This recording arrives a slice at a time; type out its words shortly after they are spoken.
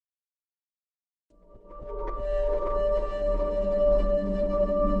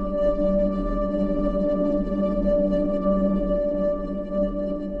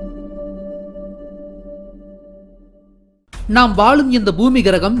நாம் வாழும் இந்த பூமி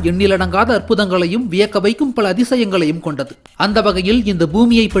கிரகம் எண்ணிலடங்காத அற்புதங்களையும் வியக்க வைக்கும் பல அதிசயங்களையும் கொண்டது. அந்த வகையில் இந்த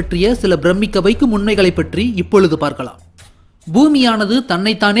பூமியை பற்றிய சில பிரமிக்க வைக்கும் உண்மைகளை பற்றி இப்பொழுது பார்க்கலாம். பூமியானது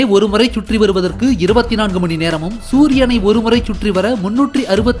தன்னைத்தானே ஒருமுறை சுற்றி வருவதற்கு 24 மணி நேரமும் சூரியனை ஒருமுறை சுற்றி வர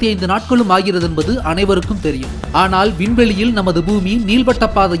 365 நாட்களும் ஆகிறது என்பது அனைவருக்கும் தெரியும். ஆனால் விண்வெளியில் நமது பூமி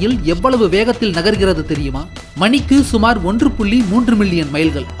நீள்வட்ட பாதையில் எவ்வளவு வேகத்தில் நகர்கிறது தெரியுமா? மணிக்கு சுமார் 1.3 மில்லியன்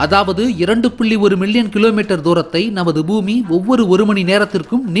மைல்கள், அதாவது 2.1 மில்லியன் கிலோமீட்டர் தூரத்தை நமது பூமி ஒவ்வொரு 1 மணி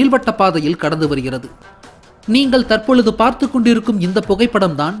நேரத்திற்கும் நீள்வட்ட பாதையில் கடந்து வருகிறது. நீங்கள் தற்பொழுது பார்த்து கொண்டிருக்கும் இந்த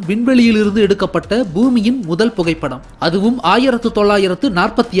புகைப்படம் தான் விண்வெளியிலிருந்து எடுக்கப்பட்ட பூமியின் முதல் புகைப்படம். அதுவும்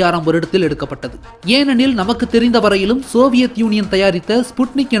 1946 வருடத்தில் எடுக்கப்பட்டது. ஏனெனில் நமக்கு தெரிந்த வரையிலும் சோவியத் யூனியன் தயாரித்த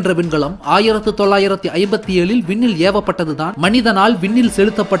ஸ்புட்னிக் என்ற விண்கலம் 1957 விண்ணில் ஏவப்பட்டதுதான் மனிதனால் விண்ணில்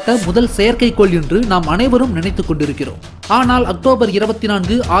செலுத்தப்பட்ட முதல் செயற்கைக்கோள் என்று நாம் அனைவரும் நினைத்துக் கொண்டிருக்கிறோம். ஆனால் அக்டோபர்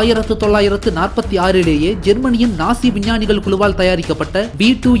 24, 1946 ஜெர்மனியின் நாசி விஞ்ஞானிகள் குழுவால் தயாரிக்கப்பட்ட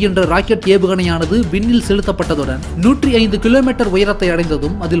B2 என்ற ராக்கெட் ஏவுகணையானது விண்ணில் செலுத்தப்பட்டதுடன் 105 கிலோமீட்டர் உயரத்தை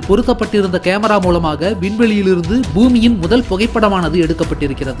அடைந்ததும் அதில் பொருத்தப்பட்டிருந்த கேமரா மூலமாக விண்வெளியிலிருந்து பூமியின் முதல் புகைப்படமானது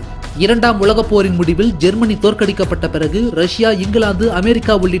எடுக்கப்பட்டிருக்கிறது. இரண்டாம் உலகப் போரின் முடிவில் ஜெர்மனி தோற்கடிக்கப்பட்ட பிறகு ரஷ்யா, இங்கிலாந்து,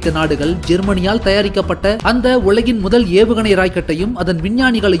 அமெரிக்கா உள்ளிட்ட நாடுகள் ஜெர்மனியால் தயாரிக்கப்பட்ட அந்த உலகின் முதல் ஏவுகணை ராக்கெட்டையும் அதன்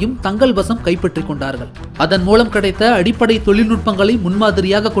விஞ்ஞானிகளையும் தங்கள் வசம் கைப்பற்றிக் கொண்டார்கள். அதன் மூலம் கிடைத்த அடிப்படை தொழில்நுட்பங்களை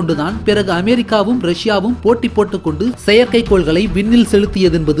முன்மாதிரியாக கொண்டுதான் பிறகு அமெரிக்காவும் ரஷ்யாவும் போட்டி போட்டுக்கொண்டு செயற்கைக்கோள்களை விண்ணில்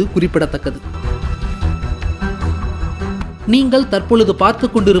செலுத்தியது என்பது குறிப்பிடத்தக்கது. நீங்கள் தற்பொழுது பார்த்து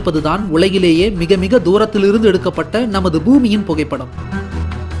கொண்டிருப்பதுதான் உலகிலேயே மிக மிக தூரத்திலிருந்து எடுக்கப்பட்ட நமது பூமியின் புகைப்படம்.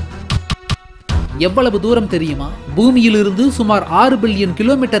 எவ்வளவு தூரம் தெரியுமா? பூமியிலிருந்து சுமார் 6 பில்லியன்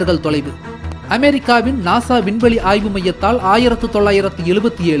கிலோமீட்டர்கள் தொலைவு. அமெரிக்காவின் நாசா விண்வெளி ஆய்வு மையத்தால்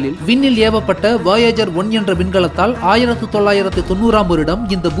 1977 விண்ணில் ஏவப்பட்ட வாயேஜர் 1 என்ற விண்கலத்தால் 1990 வருடம்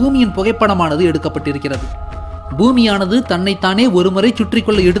இந்த பூமியின் புகைப்படமானது எடுக்கப்பட்டிருக்கிறது. பூமியானது தன்னைத்தானே ஒருமுறை சுற்றி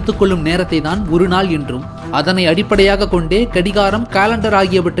கொள்ள எடுத்துக்கொள்ளும் நேரத்தை தான் ஒரு நாள் என்றும், அதனை அடிப்படையாக கொண்டே கடிகாரம், காலண்டர்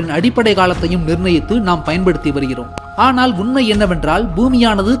ஆகியவற்றின் அடிப்படை காலத்தையும் நிர்ணயித்து நாம் பயன்படுத்தி வருகிறோம். ஆனால் உண்மை என்னவென்றால்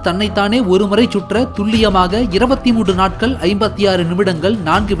பூமியானது தன்னைத்தானே ஒருமுறை சுற்ற துல்லியமாக 23 நாட்கள் 56 நிமிடங்கள்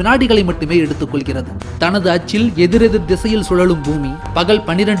 4 வினாடிகளை மட்டுமே எடுத்துக்கொள்கிறது. தனது அச்சில் எதிரெதிர் திசையில் சுழலும் பூமி பகல்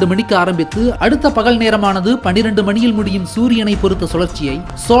 12 மணிக்கு ஆரம்பித்து அடுத்த பகல் நேரமானது 12 மணியில் முடியும் சூரியனை பொறுத்த சுழற்சியை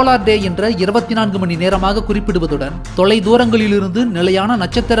சோலார் டே என்ற 24 மணி நேரமாக குறிப்பிடுவதுடன் தொலை தூரங்களிலிருந்து நிலையான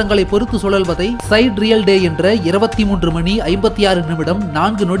நட்சத்திரங்களை பொறுத்து சுழல்வதை சைட் ரியல் டே என்ற 23 மணி 56 நிமிடம்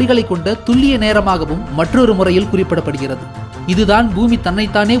 4 நொடிகளை கொண்ட துல்லிய நேரமாகவும் மற்றொரு முறையில் குறிப்பிடப்படுகிறது. இதுதான் பூமி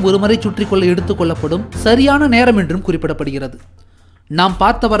தன்னைத்தானே ஒருமுறை சுற்றி கொள்ள எடுத்துக் கொள்ளப்படும் சரியான நேரம் என்றும் குறிப்பிடப்படுகிறது. நாம்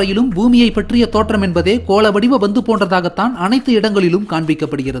பார்த்த வரையிலும் பூமியை பற்றிய தோற்றம் என்பதே கோள வடிவ பந்து போன்றதாகத்தான் அனைத்து இடங்களிலும்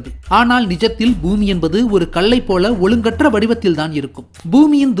காண்பிக்கப்படுகிறது. ஆனால் நிஜத்தில் பூமி என்பது ஒரு கல்லை போல ஒழுங்கற்ற வடிவத்தில் தான் இருக்கும்.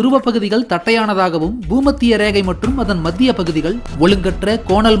 பூமியின் துருவ பகுதிகள் தட்டையானதாகவும் பூமத்திய ரேகை மற்றும் அதன் மத்திய பகுதிகள் ஒழுங்கற்ற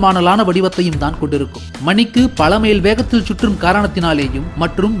கோணல் மாணலான வடிவத்தையும் தான் கொண்டிருக்கும். மணிக்கு பல மைல் வேகத்தில் சுற்றும் காரணத்தினாலேயும்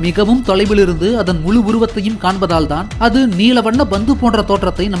மற்றும் மிகவும் தொலைவிலிருந்து அதன் முழு உருவத்தையும் காண்பதால் தான் அது நீலவண்ண பந்து போன்ற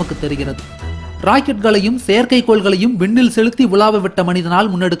தோற்றத்தை நமக்கு தெரிகிறது. ராக்கெட்களையும் செயற்கைக்கோள்களையும் விண்ணில் செலுத்தி உலாவ விட்ட மனிதனால்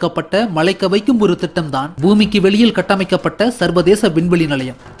முன்னெடுக்கப்பட்ட மலைக்க வைக்கும் ஒரு திட்டம்தான் பூமிக்கு வெளியில் கட்டமைக்கப்பட்ட சர்வதேச விண்வெளி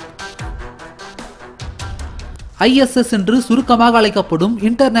நிலையம். ISS என்று சுருக்கமாக அழைக்கப்படும்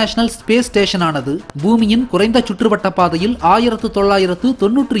இன்டர்நேஷனல் ஸ்பேஸ் ஸ்டேஷன் ஆனது பூமியின் குறைந்த சுற்றுவட்ட பாதையில்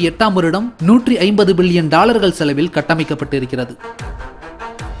 1998 வருடம் $150 பில்லியன் செலவில் கட்டமைக்கப்பட்டிருக்கிறது.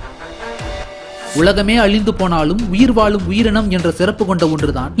 உலகமே அழிந்து போனாலும் உயிர் வாழும் உயிரினம் என்ற சிறப்பு கொண்ட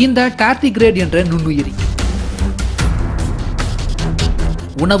ஒன்றுதான் இந்த டார்டிகிரேட் என்ற நுண்ணுயிரி.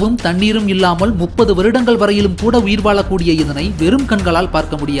 உணவும் தண்ணீரும் இல்லாமல் 30 வருடங்கள் வரையிலும் கூட உயிர் வாழக்கூடிய இதனை வெறும் கண்களால்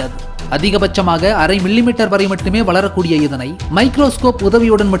பார்க்க முடியாது. அதிகபட்சமாக 0.5 மில்லிமீட்டர் வரை மட்டுமே வளரக்கூடிய இதனை மைக்ரோஸ்கோப்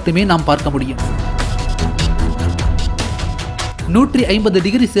உதவியுடன் மட்டுமே நாம் பார்க்க முடியும். 150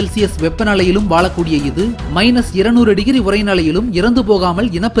 டிகிரி செல்சியஸ் வெப்பநிலையிலும் வாழக்கூடிய இது -200 டிகிரி உறைநிலையிலும் இறந்து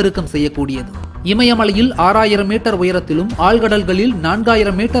போகாமல் இனப்பெருக்கம் செய்யக்கூடியது. இமயமலையில் 6000 மீட்டர் உயரத்திலும் ஆழ்கடல்களில்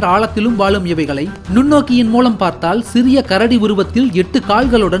 4000 மீட்டர் ஆழத்திலும் வாழும் இவைகளை நுண்ணோக்கியின் மூலம் பார்த்தால் சிறிய கரடி உருவத்தில் 8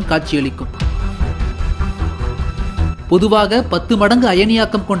 கால்களுடன் காட்சியளிக்கும். பொதுவாக 10 மடங்கு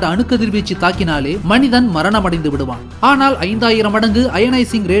அயனியாக்கம் கொண்ட அணுக்கதிர்வீச்சு தாக்கினாலே மனிதன் மரணமடைந்து விடுவான். ஆனால் 5000 மடங்கு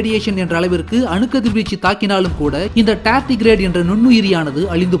அயனைசிங் ரேடியேஷன் என்ற அளவிற்கு அணுக்கதிர்வீச்சு தாக்கினாலும் கூட இந்த டார்டிகிரேட் என்ற நுண்ணுயிரியானது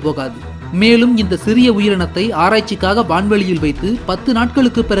அழிந்து போகாது. மேலும் இந்த சிறிய உயிரினத்தை ஆராய்ச்சிக்காக வான்வெளியில் வைத்து 10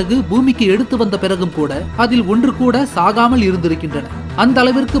 நாட்களுக்கு பிறகு பூமிக்கு எடுத்து வந்த பிறகும் கூட அதில் ஒன்று கூட சாகாமல் இருந்திருக்கின்றன. அந்த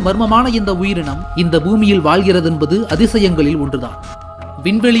அளவிற்கு மர்மமான இந்த உயிரினம் இந்த பூமியில் வாழ்கிறது என்பது அதிசயங்களில் ஒன்றுதான்.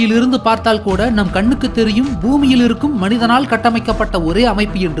 விண்வெளியிலிருந்து பார்த்தால் கூட நம் கண்ணுக்கு தெரியும் பூமியில் இருக்கும் மனிதனால் கட்டமைக்கப்பட்ட ஒரே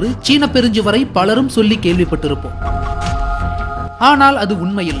அமைப்பு என்று சீன பெருஞ்சுவரை பலரும் சொல்லி கேள்விப்பட்டிருப்போம். ஆனால் அது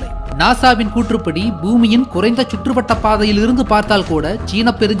உண்மையில்லை. நாசாவின் கூற்றுப்படி பூமியின் குறைந்த சுற்றுவட்ட பாதையில் இருந்து பார்த்தால் கூட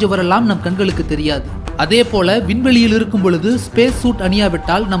சீன பெருஞ்சுவரெல்லாம் நம் கண்களுக்கு தெரியாது. அதே போல விண்வெளியில் இருக்கும் பொழுது ஸ்பேஸ் சூட்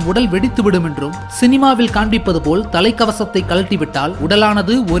அணியாவிட்டால் நம் உடல் வெடித்துவிடும் என்றும், சினிமாவில் காண்பிப்பது போல் தலைக்கவசத்தை கழட்டிவிட்டால்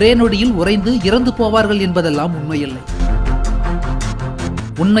உடலானது ஒரே நொடியில் உறைந்து இறந்து போவார்கள் என்பதெல்லாம் உண்மையில்லை.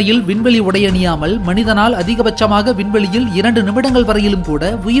 உண்மையில் விண்வெளி உடை அணியாமல் மனிதனால் அதிகபட்சமாக விண்வெளியில் 2 நிமிடங்கள் வரையிலும் கூட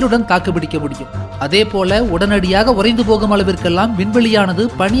உயிருடன் தாக்குப்பிடிக்க முடியும். அதே போல உடனடியாக உறைந்து போகும் அளவிற்கெல்லாம் விண்வெளியானது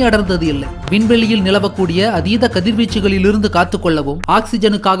பனி அடர்ந்தது இல்லை. விண்வெளியில் நிலவக்கூடிய அதீத கதிர்வீச்சுகளில் இருந்து காத்துக்கொள்ளவும்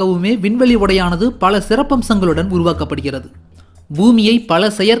ஆக்சிஜனுக்காகவுமே விண்வெளி உடையானது பல சிறப்பம்சங்களுடன் உருவாக்கப்படுகிறது. பூமியை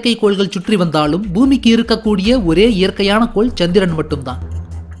பல செயற்கைக்கோள்கள் சுற்றி வந்தாலும் பூமிக்கு இருக்கக்கூடிய ஒரே இயற்கையான கோள் சந்திரன் மட்டும்தான்.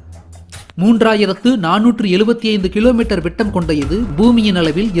 3475 கிலோமீட்டர் விட்டம் கொண்ட இது பூமியின்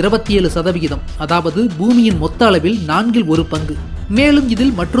அளவில் 27%, அதாவது பூமியின் மொத்த அளவில் 1/4. மேலும்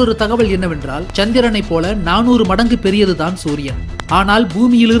இதில் மற்றொரு தகவல் என்னவென்றால், சந்திரனை போல 400 மடங்கு பெரியதுதான் சூரியன். ஆனால்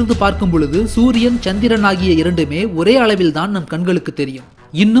பூமியிலிருந்து பார்க்கும் பொழுது சூரியன், சந்திரன் ஆகிய இரண்டுமே ஒரே அளவில் தான் நம் கண்களுக்கு தெரியும்.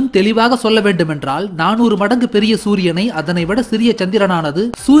 இன்னும் தெளிவாக சொல்ல வேண்டுமென்றால் 400 மடங்கு பெரிய சூரியனை அதனை விட சிறிய சந்திரனானது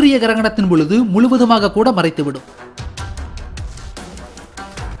சூரிய கிரகணத்தின் பொழுது முழுவதுமாக கூட மறைத்துவிடும்.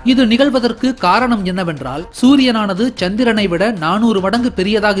 இது நிகழ்வதற்கு காரணம் என்னவென்றால், சூரியனானது சந்திரனை விட 400 மடங்கு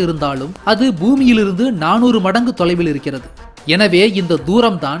பெரியதாக இருந்தாலும் அது பூமியிலிருந்து 400 மடங்கு தொலைவில் இருக்கிறது. எனவே இந்த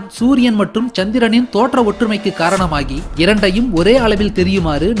தூரம்தான் சூரியன் மற்றும் சந்திரனின் தோற்ற ஒற்றுமைக்கு காரணமாகி இரண்டையும் ஒரே அளவில்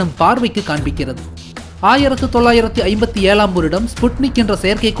தெரியுமாறு நம் பார்வைக்கு காண்பிக்கிறது. 1957ஆம் வருடம் ஸ்புட்னிக் என்ற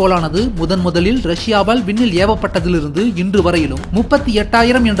செயற்கைக்கோளானது முதலில் ரஷ்யாவால் விண்ணில் ஏவப்பட்டதிலிருந்து இன்று வரையிலும்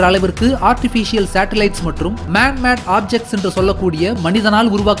 38,000 என்ற அளவிற்கு ஆர்டிபிஷியல் சேட்டலைட்ஸ் மற்றும் மேன்-மேட் ஆப்ஜெக்ட்ஸ் என்று சொல்லக்கூடிய மனிதனால்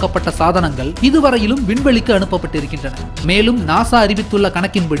உருவாக்கப்பட்ட சாதனங்கள் இதுவரையிலும் விண்வெளிக்கு அனுப்பப்பட்டிருக்கின்றன. மேலும் நாசா அறிவித்துள்ள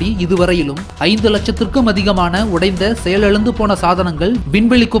கணக்கின்படி இதுவரையிலும் 5 லட்சத்திற்கும் அதிகமான உடைந்த செயலிழந்து போன சாதனங்கள்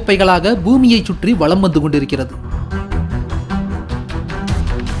விண்வெளி குப்பைகளாக பூமியை சுற்றி வலம் வந்து கொண்டிருக்கிறது.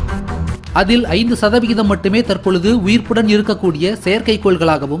 அதில் 5% மட்டுமே தற்பொழுது உயிர்ப்புடன் இருக்கக்கூடிய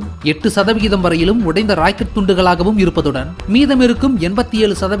செயற்கைக்கோள்களாகவும் 8% வரையிலும் உடைந்த ராக்கெட் துண்டுகளாகவும் இருப்பதுடன் மீதம் இருக்கும்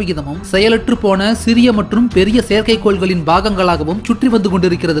 87% செயலற்று போன சிறிய மற்றும் பெரிய செயற்கைக்கோள்களின் பாகங்களாகவும் சுற்றி வந்து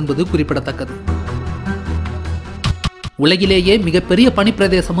கொண்டிருக்கிறது என்பது குறிப்பிடத்தக்கது. உலகிலேயே மிகப்பெரிய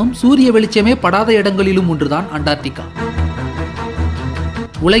பனிப்பிரதேசமும் சூரிய வெளிச்சமே படாத இடங்களிலும் ஒன்றுதான் அண்டார்டிகா.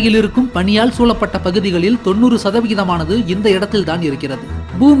 உலகில் இருக்கும் பனியால் சூழப்பட்ட பகுதிகளில் 90% இந்த இடத்தில் தான் இருக்கிறது.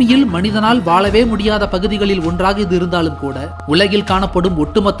 பூமியில் மனிதனால் வாழவே முடியாத பகுதிகளில் ஒன்றாக இது இருந்தாலும் கூட உலகில் காணப்படும்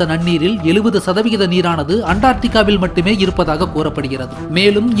ஒட்டுமொத்த நன்னீரில் 70% நீரானது அண்டார்டிகாவில் மட்டுமே இருப்பதாக கூறப்படுகிறது.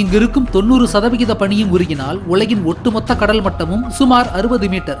 மேலும் இங்கிருக்கும் 90% பனியும் உருகினால் உலகின் ஒட்டுமொத்த கடல் மட்டமும் சுமார் 60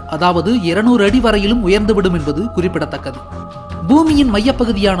 மீட்டர், அதாவது 200 அடி வரையிலும் உயர்ந்துவிடும் என்பது குறிப்பிடத்தக்கது. பூமியின்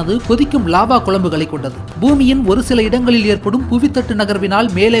மையப்பகுதியானது கொதிக்கும் லாவா குழம்புகளை கொண்டது. பூமியின் ஒரு சில இடங்களில் ஏற்படும் புவித்தட்டு நகர்வினால்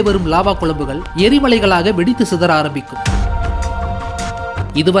மேலே வரும் லாவா குழம்புகள் எரிமலைகளாக வெடித்து சிதற ஆரம்பிக்கும்.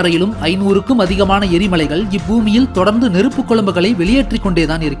 இதுவரையிலும் 500க்கும் அதிகமான எரிமலைகள் இப்பூமியில் தொடர்ந்து நெருப்பு குழம்புகளை வெளியேற்றிக்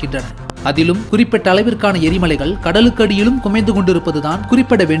கொண்டேதான் இருக்கின்றன. அதிலும் குறிப்பிட்ட அளவிற்கான எரிமலைகள் கடலுக்கடியிலும் குமைந்து கொண்டிருப்பதுதான்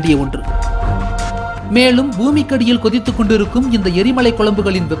குறிப்பிட வேண்டிய ஒன்று. மேலும் பூமிக்கடியில் கொதித்துக் கொண்டிருக்கும் இந்த எரிமலை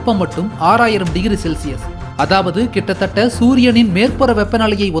குழம்புகளின் வெப்பம் மட்டும் 6000 டிகிரி செல்சியஸ், அதாவது கிட்டத்தட்ட சூரியனின் மேற்புற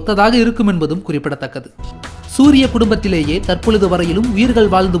வெப்பநிலையை ஒத்ததாக இருக்கும் என்பதும் குறிப்பிடத்தக்கது. சூரிய குடும்பத்திலேயே தற்பொழுது வரையிலும் உயிர்கள்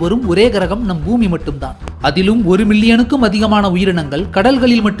வாழ்ந்து வரும் ஒரே கிரகம் நம் பூமி மட்டும்தான். அதிலும் 1 மில்லியனுக்கும் அதிகமான உயிரினங்கள்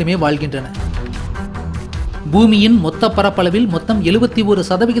கடல்களில் மட்டுமே வாழ்கின்றன. பூமியின் மொத்த பரப்பளவில் மொத்தம்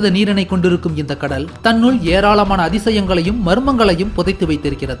 71% நீரினை கொண்டிருக்கும் இந்த கடல் தன்னுள் ஏராளமான அதிசயங்களையும் மர்மங்களையும் புதைத்து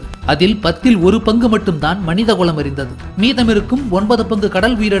வைத்திருக்கிறது. அதில் 10ல் 1 பங்கு மட்டும்தான் மனித குலம் அறிந்தது. மீதமிருக்கும் 9 பங்கு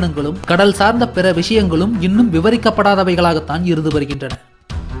கடல் உயிரினங்களும் கடல் சார்ந்த பிற விஷயங்களும் இன்னும் விவரிக்கப்படாதவைகளாகத்தான் இருந்து வருகின்றன.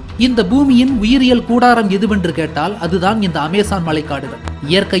 இந்த பூமியின் உயிரியல் கூடாரம் எதுவென்று கேட்டால் அதுதான் இந்த அமேசான் மலைக்காடுகள்.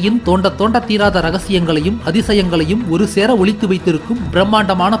 இயற்கையின் தோண்ட தீராத ரகசியங்களையும் அதிசயங்களையும் ஒரு சேர ஒளித்து வைத்திருக்கும்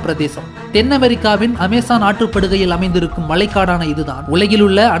பிரம்மாண்டமான பிரதேசம். தென் அமெரிக்காவின் அமேசான் ஆற்றுப்படுகையில் அமைந்திருக்கும் மலைக்காடான இதுதான் உலகில்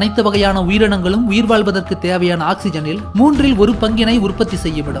உள்ள அனைத்து வகையான உயிரினங்களும் உயிர் வாழ்வதற்கு தேவையான ஆக்சிஜனில் 3ல் 1 பங்கினை உற்பத்தி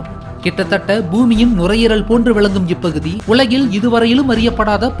செய்யும் இடம். கிட்டத்தட்ட பூமியின் நுரையீரல் போன்று விளங்கும் இப்பகுதி உலகில் இதுவரையிலும்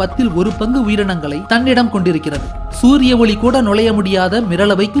அறியப்படாத 10ல் 1 பங்கு உயிரினங்களை தன்னிடம் கொண்டிருக்கிறது. சூரிய ஒளி கூட நுழைய முடியாத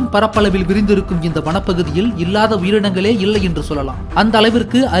மிரள வைக்கும் பரப்பளவில் விரிந்திருக்கும் இந்த வனப்பகுதியில் இல்லாத உயிரினங்களே இல்லை என்று சொல்லலாம். அந்த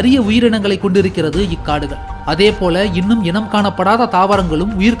அளவிற்கு அரிய உயிரினங்களை கொண்டிருக்கிறது இக்காடுகள். அதே போல இன்னும் இனம் காணப்படாத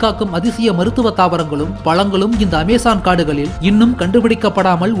தாவரங்களும் உயிர்காக்கும் அதிசய மருத்துவ தாவரங்களும் பழங்களும் இந்த அமேசான் காடுகளில் இன்னும்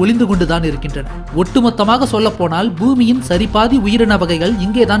கண்டுபிடிக்கப்படாமல் ஒளிந்து கொண்டுதான் இருக்கின்றன. ஒட்டுமொத்தமாக சொல்ல போனால் பூமியின் சரிபாதி உயிரின வகைகள்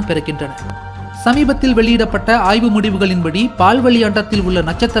இங்கேதான் பிறக்கின்றன. சமீபத்தில் வெளியிடப்பட்ட ஆய்வு முடிவுகளின்படி பால்வெளி அண்டத்தில் உள்ள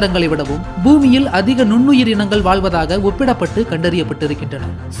நட்சத்திரங்களை விடவும் பூமியில் அதிக நுண்ணுயிர் இனங்கள் வாழ்வதாக ஒப்பிடப்பட்டு கண்டறியப்பட்டிருக்கின்றன.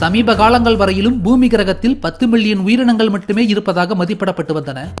 சமீப காலங்கள் வரையிலும் பூமி கிரகத்தில் 10 மில்லியன் உயிரினங்கள் மட்டுமே இருப்பதாக மதிப்பிடப்பட்டு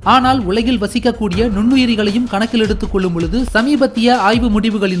வந்தன. ஆனால் உலகில் வசிக்கக்கூடிய நுண்ணுயிரிகளையும் கணக்கில் எடுத்துக் கொள்ளும் பொழுது சமீபத்திய ஆய்வு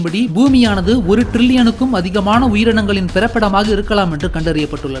முடிவுகளின்படி பூமியானது 1 டிரில்லியனுக்கும் அதிகமான உயிரினங்களின் பிறப்பிடமாக இருக்கலாம் என்று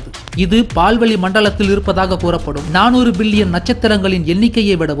கண்டறியப்பட்டுள்ளது. இது பால்வெளி மண்டலத்தில் இருப்பதாக கூறப்படும் 400 பில்லியன் நட்சத்திரங்களின்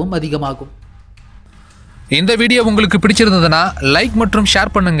எண்ணிக்கையை விடவும் அதிகமாகும். இந்த வீடியோ உங்களுக்கு பிடிச்சிருந்ததுன்னா லைக் மற்றும்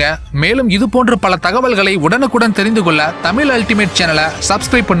ஷேர் பண்ணுங்க. மேலும் இது போன்ற பல தகவல்களை உடனுக்குடன் தெரிந்து கொள்ள தமிழ் அல்டிமேட் சேனலை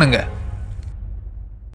சப்ஸ்கிரைப் பண்ணுங்க.